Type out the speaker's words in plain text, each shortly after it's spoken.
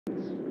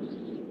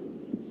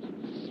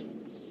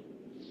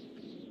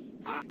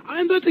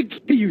I'm about to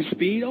kill you,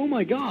 Speed. Oh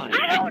my god.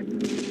 I don't.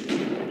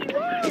 You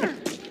are.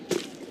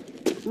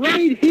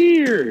 Right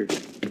here.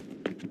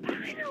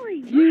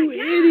 Finally. You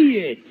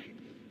idiot.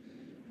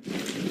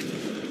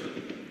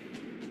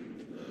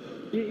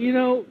 You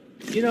know,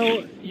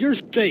 you're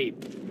safe.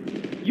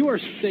 You are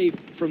safe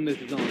from this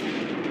zombie.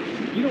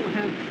 You don't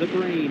have the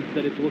brains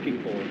that it's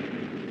looking for.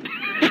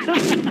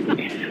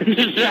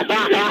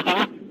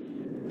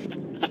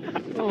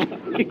 Oh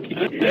my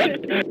god.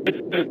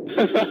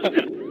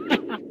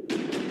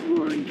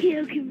 One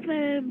kill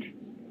confirmed.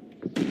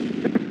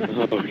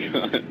 Oh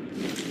god.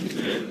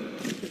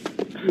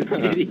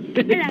 Hello.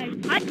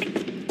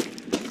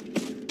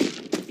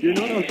 You're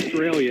not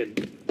Australian.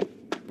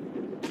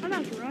 I'm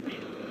not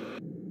Russian.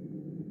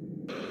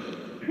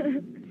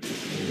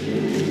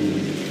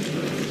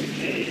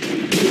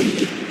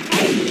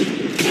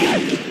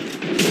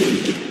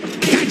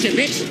 Gotcha,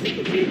 bitch!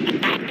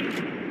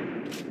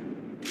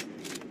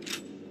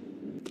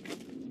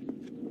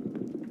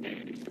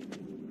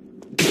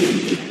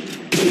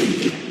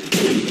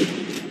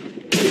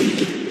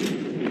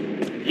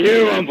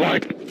 You, I'm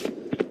black.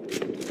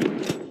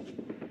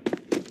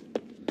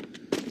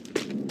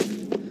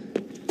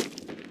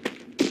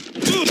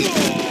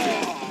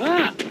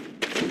 Ah!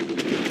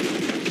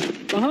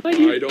 Behind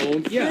you! I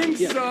don't think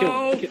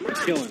so.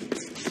 Kill him.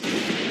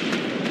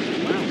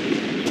 Wow.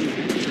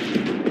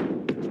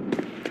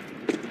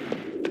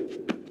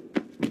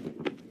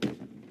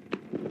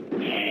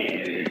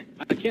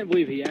 I can't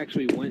believe he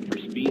actually went for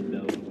speed,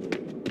 though.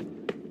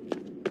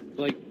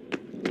 Like...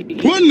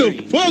 What the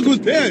fuck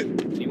was that?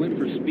 He went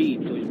for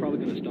speed, so he's probably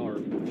gonna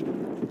starve.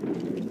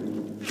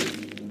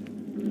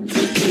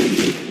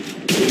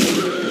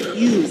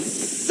 You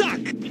suck!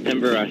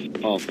 Remember, I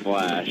saw a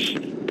flash.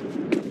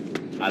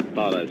 I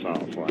thought I saw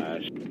a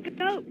flash.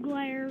 Scope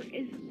glare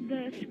is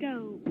the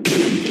scope.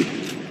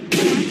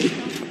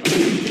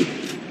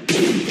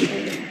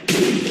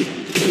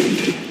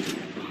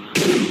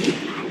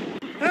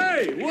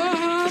 Hey, what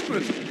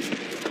happened?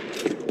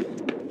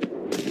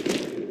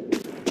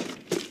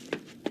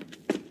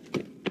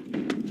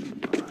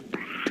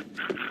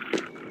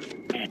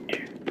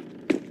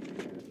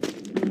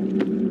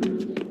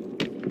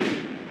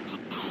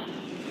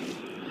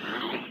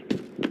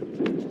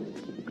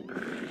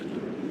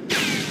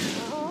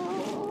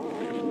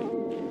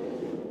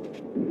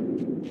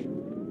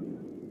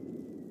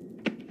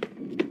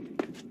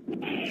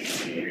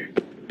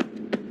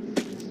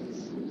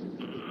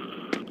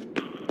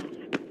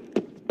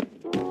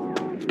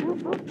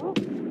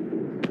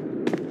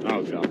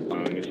 Oh god,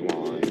 long is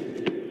long.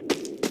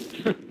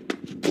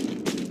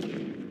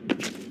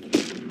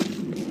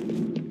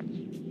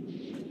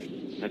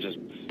 I just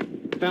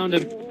Found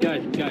him.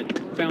 Guys,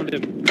 found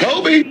him.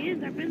 Kobe! He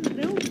is up in the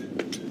building.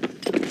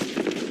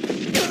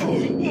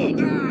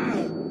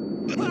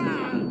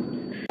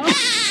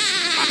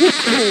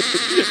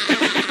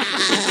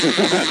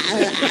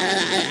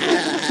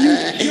 You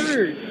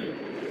jerk!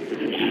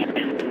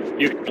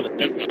 You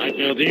killed him. I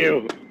killed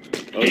you.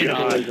 Oh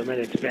god. I'm at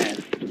its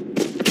best.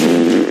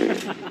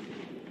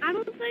 I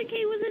don't think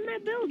he was in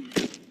that building.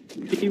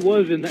 He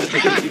was in that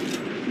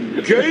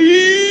building.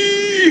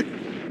 Gay!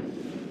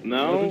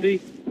 No. Wasn't he?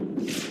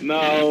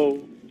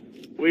 No.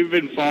 We've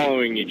been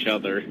following each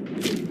other.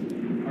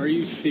 Are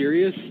you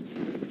serious?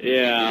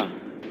 Yeah.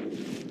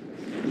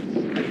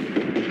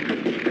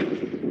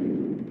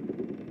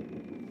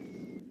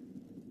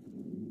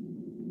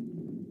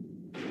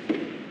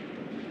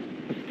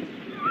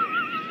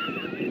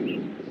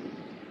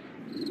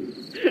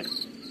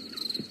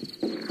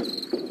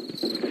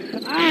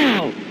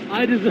 Ow!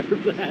 I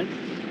deserve that.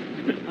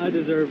 I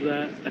deserve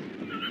that.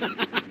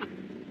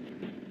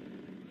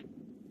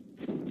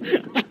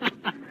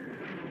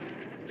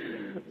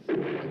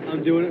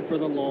 I'm doing it for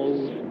the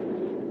lulz.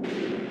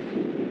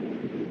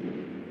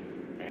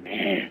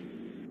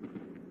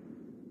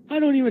 I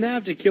don't even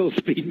have to kill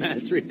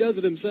Speedmaster. He does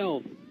it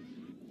himself.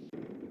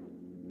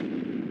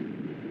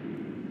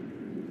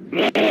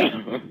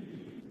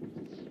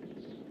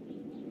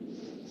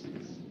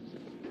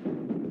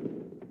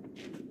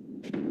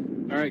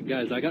 Alright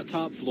guys, I got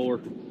top floor.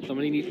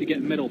 Somebody needs to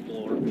get middle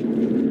floor.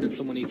 And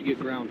someone needs to get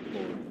ground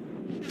floor.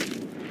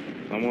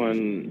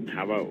 Someone,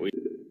 how about we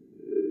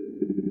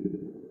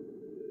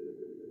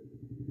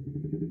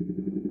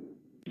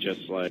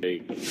just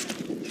like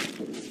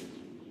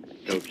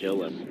go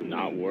kill him,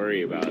 not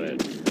worry about it.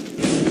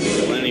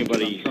 Kill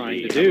anybody I'm trying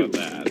see. to do. How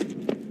about that?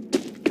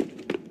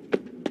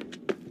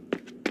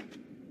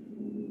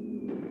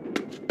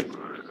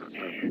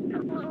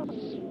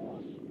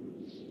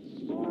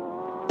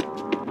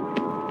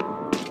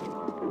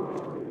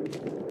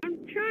 I'm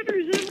trying to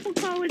resemble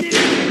Call of Duty.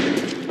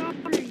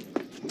 Sorry.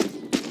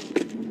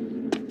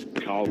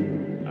 Call,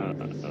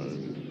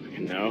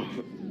 no.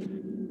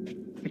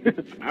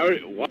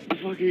 What the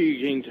fuck are you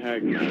getting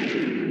tagged now?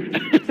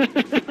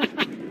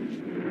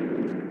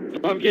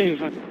 I'm getting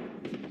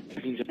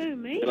fucking Who,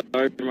 me?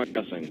 sorry for my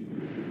cussing.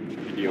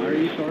 Why are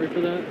you sorry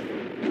for that?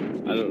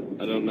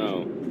 I don't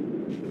know.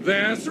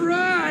 That's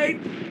right!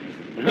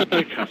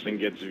 Cussing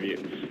gets views.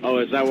 Oh,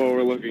 is that what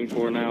we're looking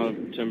for now,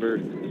 Timber?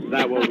 Is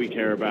that what we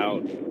care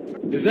about?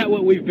 Is that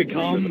what we've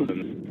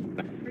become?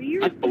 Are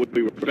you? I thought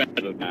we were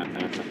better than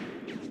that.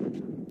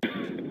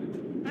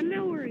 I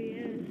know where he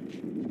is.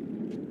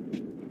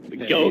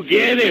 Go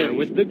get him!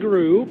 With the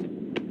group.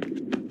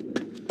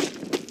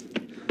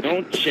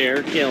 Don't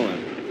share, kill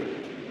him.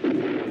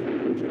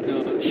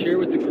 No, share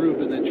with the group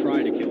and then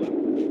try to kill him.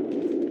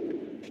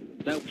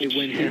 That way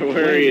when Share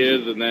where he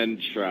is and then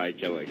try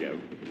killing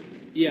him.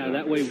 Yeah,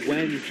 that way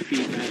when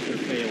Speedmaster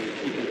fails,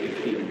 he can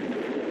succeed.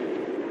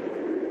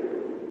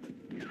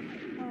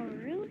 Oh,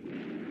 really?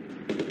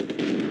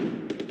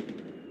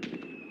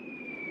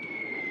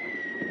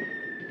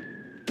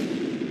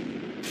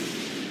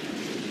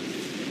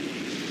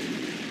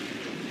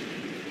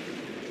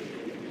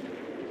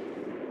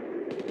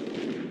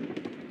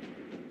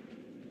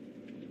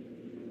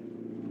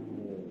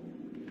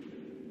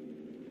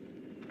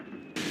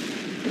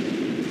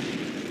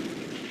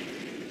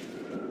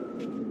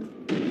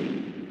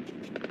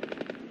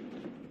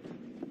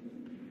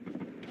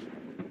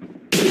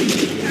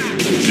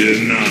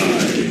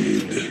 Denied.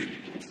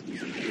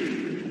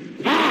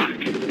 Fuck!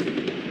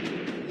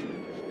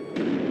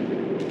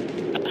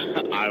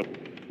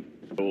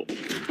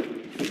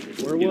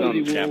 Where He's was on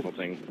he, Wolf?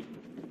 scaffolding.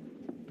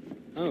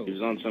 Oh. He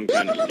was on some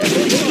kind of Oh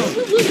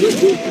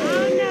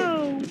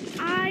no!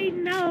 I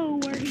know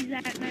where he's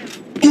at now.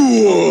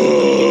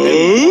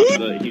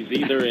 What? He's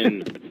either in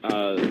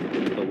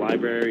the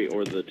library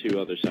or the two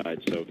other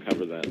sides, so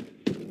cover that.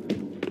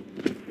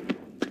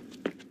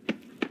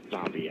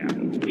 Zombie out.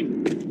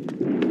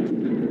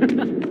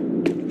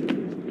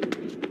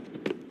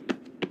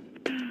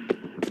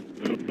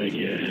 Oh my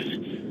god.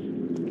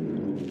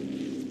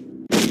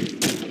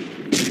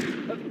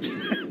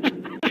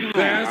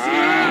 That's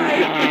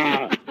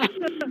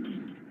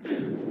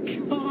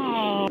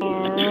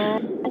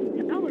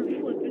Y'all are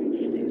flipping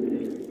stupid.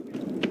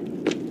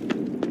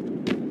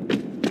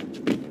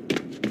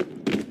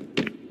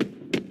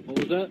 What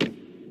was that?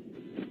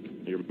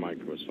 Your mic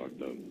was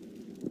fucked up.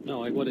 No,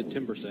 like what did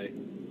Timber say?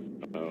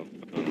 Oh.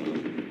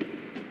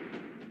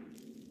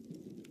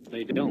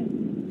 They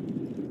don't.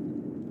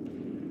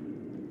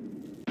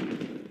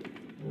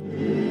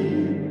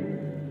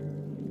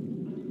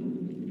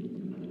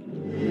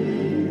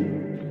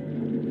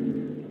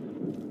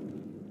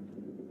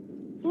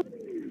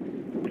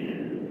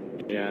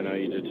 Yeah, I know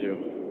you did too.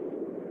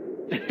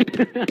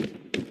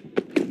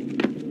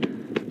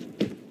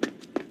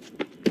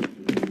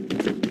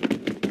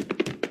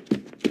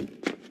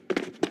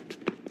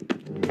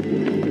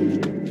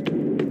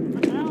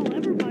 Well,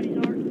 everybody's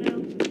art now.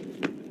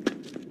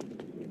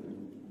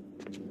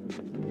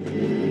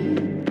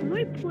 Can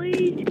we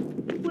please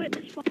quit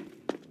this spot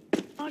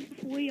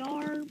if we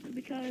are?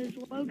 Because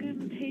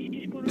Logan, he's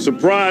just going to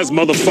surprise,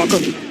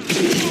 motherfucker.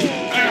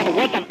 Oh,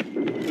 what the?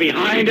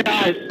 Behind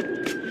us!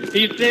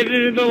 He's sitting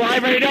in the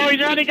library. No,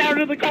 he's running out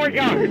to the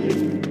courtyard.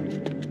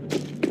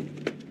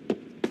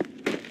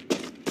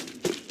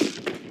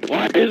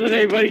 Why isn't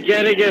anybody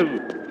getting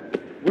him?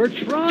 We're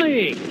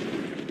trying!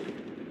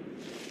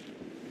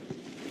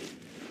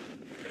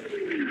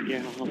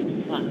 Get all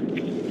fucked.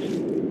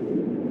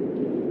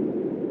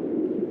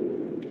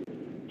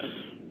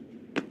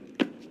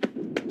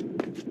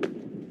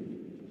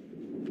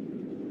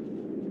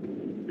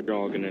 You're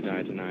all gonna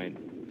die tonight.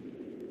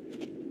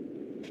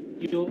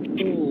 You're all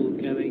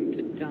going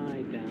to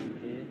die down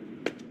here.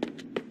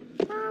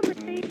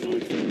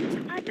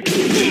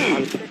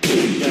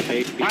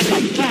 What the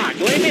fuck?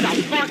 Leave me the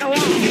fuck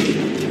alone!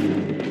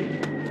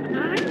 I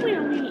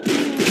will eat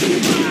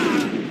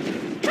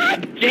God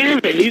damn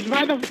it! He's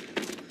by the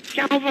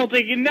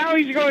scaffolding, and now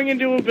he's going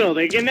into a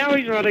building, and now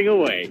he's running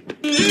away.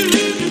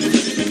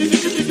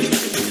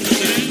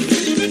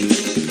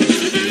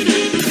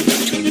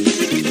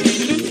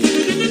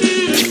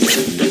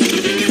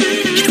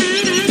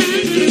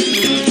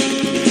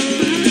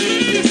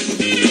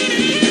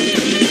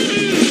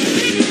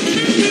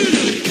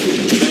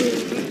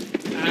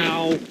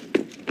 Ow.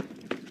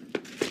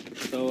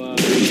 So,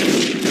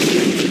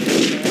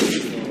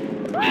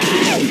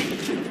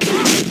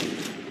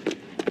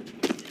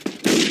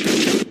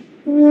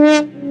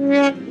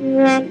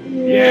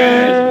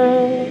 Yes!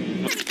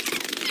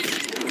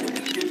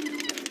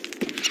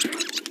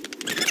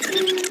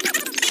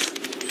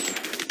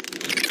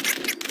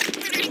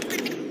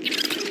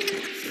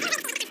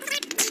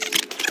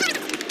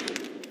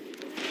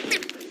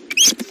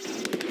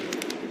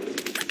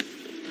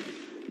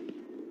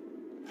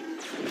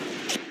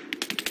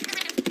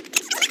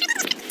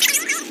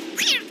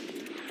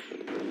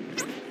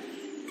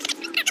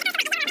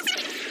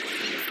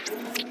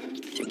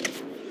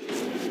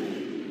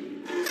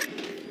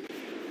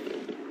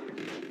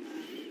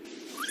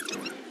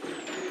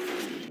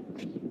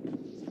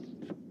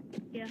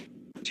 Yeah.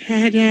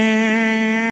 Ta-da!